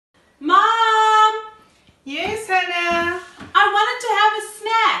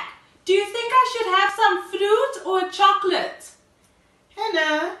want chocolate.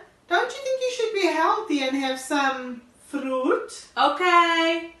 Hannah, don't you think you should be healthy and have some fruit?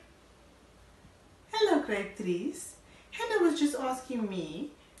 Okay. Hello, Grape Trees. Hannah was just asking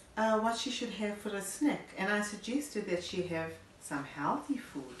me what she should have for a snack, and I suggested that she have some healthy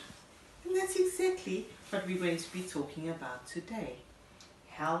food. And that's exactly what we're going to be talking about today.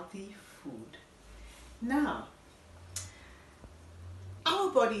 Healthy food. Now, our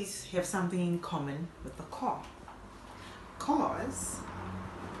bodies have something in common with the car. Cars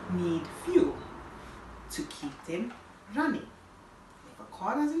need fuel to keep them running. If a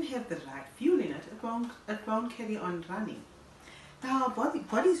car doesn't have the right fuel in it, it won't carry on running. Now, our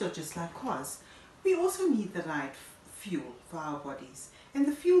bodies are just like cars. We also need the right fuel for our bodies. And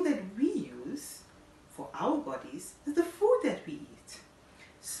the fuel that we use for our bodies is the food that we eat.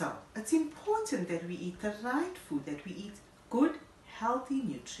 So, it's important that we eat the right food, that we eat good, healthy,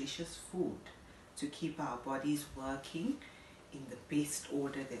 nutritious food to keep our bodies working in the best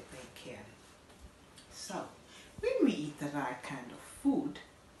order that they can. So, when we eat the right kind of food,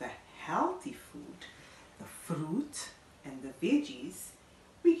 the healthy food, the fruit and the veggies,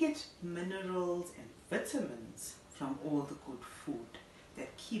 we get minerals and vitamins from all the good food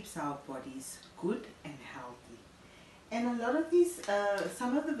that keeps our bodies good and healthy. And a lot of these,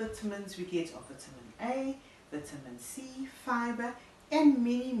 some of the vitamins we get are vitamin A, vitamin C, fiber, and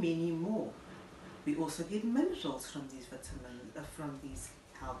many, many more. We also get minerals from these vitamins, from these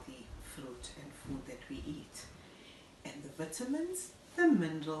healthy fruit and food that we eat. And the vitamins, the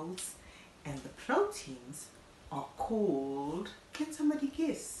minerals, and the proteins are called, can somebody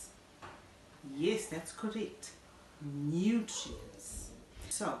guess? Yes, that's correct, nutrients.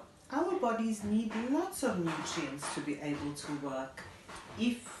 So, our bodies need lots of nutrients to be able to work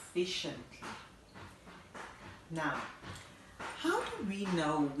efficiently. Now, how do we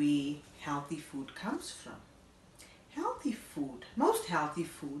know where healthy food comes from? Healthy food, most healthy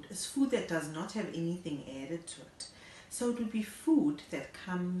food is food that does not have anything added to it. So it would be food that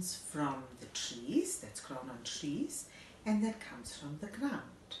comes from the trees, that's grown on trees, and that comes from the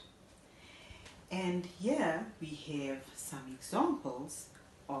ground. And here we have some examples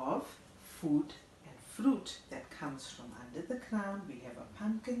of food and fruit that comes from under the ground. We have a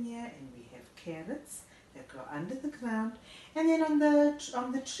pumpkin here, and we have carrots that grow under the ground. And then on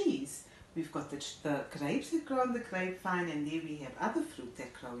the trees, we've got the grapes that grow on the grapevine, and there we have other fruit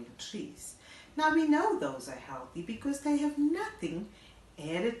that grow in trees. Now we know those are healthy because they have nothing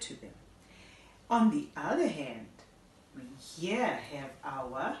added to them. On the other hand, we here have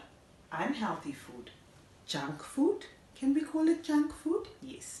our unhealthy food. Junk food. Can we call it junk food?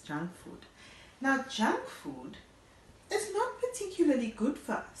 Yes, junk food. Now junk food is not particularly good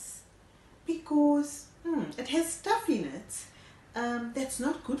for us because it has stuff in it that's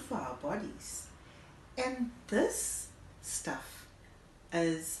not good for our bodies. And this stuff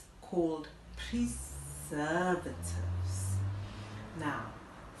is called preservatives. Now,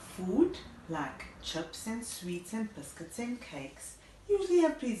 food like chips and sweets and biscuits and cakes usually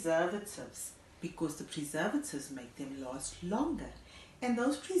have preservatives because the preservatives make them last longer. And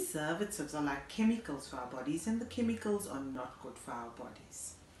those preservatives are like chemicals for our bodies, and the chemicals are not good for our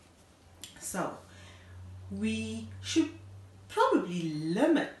bodies. So, we should probably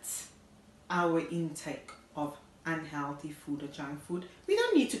limit our intake of unhealthy food or junk food. We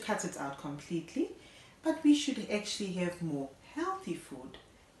don't need to cut it out completely, but we should actually have more healthy food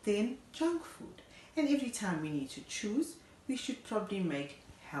than junk food. And every time we need to choose, we should probably make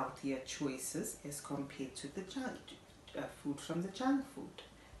healthier choices as compared to the junk food from the junk food.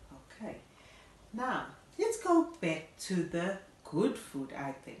 Okay, now let's go back to the good food,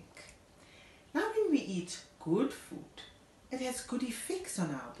 I think. Now when we eat good food, it has good effects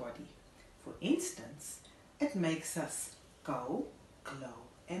on our body. For instance, it makes us go, glow,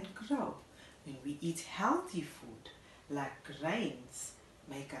 and grow. When we eat healthy food, like grains,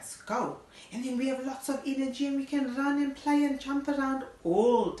 make us go. And then we have lots of energy and we can run and play and jump around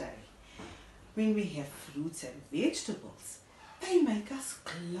all day. When we have fruits and vegetables, they make us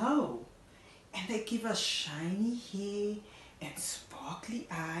glow. And they give us shiny hair and sparkly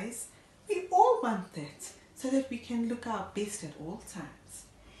eyes. We all want that so that we can look our best at all times.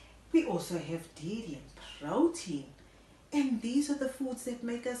 We also have dairy and protein. And these are the foods that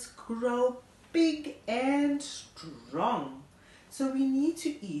make us grow big and strong. So we need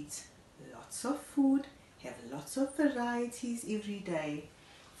to eat lots of food, have lots of varieties every day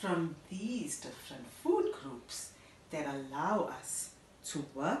from these different food groups that allow us to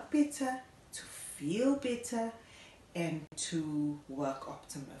work better, to feel better, and to work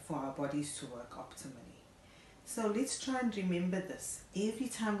for our bodies to work optimally. So let's try and remember this. Every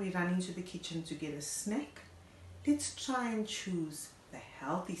time we run into the kitchen to get a snack, let's try and choose the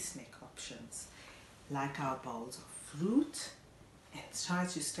healthy snack options, like our bowls of fruit, and try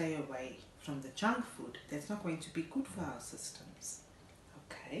to stay away from the junk food that's not going to be good for our systems.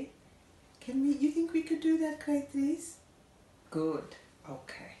 Okay? You think we could do that, grade 3s? Good.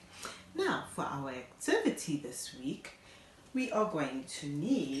 Okay. Now, for our activity this week, we are going to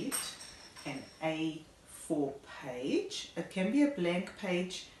need an A4 page. It can be a blank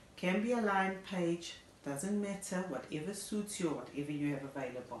page, can be a lined page, doesn't matter, whatever suits you or whatever you have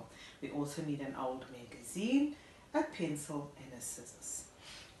available. We also need an old magazine, a pencil and a scissors.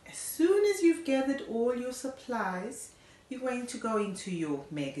 As soon as you've gathered all your supplies, you're going to go into your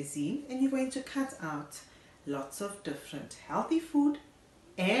magazine and you're going to cut out lots of different healthy food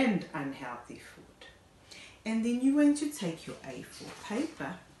and unhealthy food. And then you're going to take your A4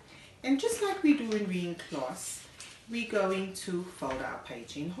 paper, and just like we do when we're in class, we're going to fold our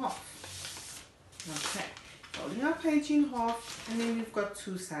page in half. Okay, folding our page in half, and then we've got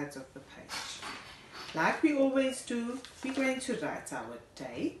two sides of the page. Like we always do, we're going to write our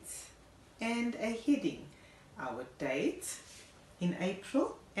date and a heading. Our date in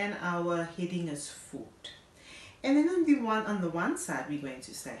April and our heading is food. And then on the one side we're going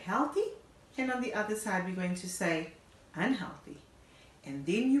to say healthy, and on the other side we're going to say unhealthy. And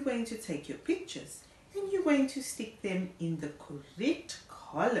then you're going to take your pictures and you're going to stick them in the correct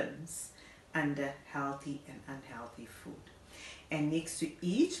columns under healthy and unhealthy food. And next to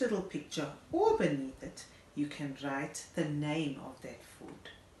each little picture or beneath it, you can write the name of that food.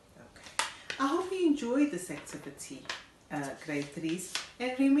 Okay. I hope you enjoyed this activity, grade 3s.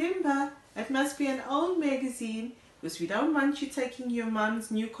 And remember, it must be an old magazine, because we don't want you taking your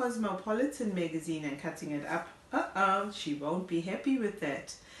mom's new Cosmopolitan magazine and cutting it up. She won't be happy with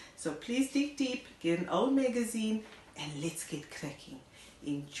that. So please dig deep, get an old magazine, and let's get cracking.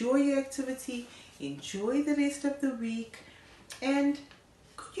 Enjoy your activity, enjoy the rest of the week, and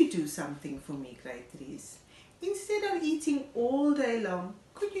could you do something for me, grade 3s? Instead of eating all day long,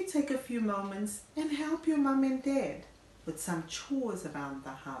 could you take a few moments and help your mum and dad with some chores around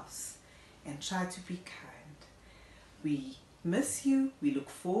the house and try to be kind? We miss you. We look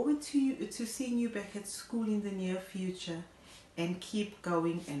forward to seeing you back at school in the near future, and keep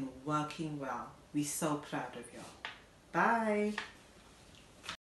going and working well. We're so proud of you. Bye.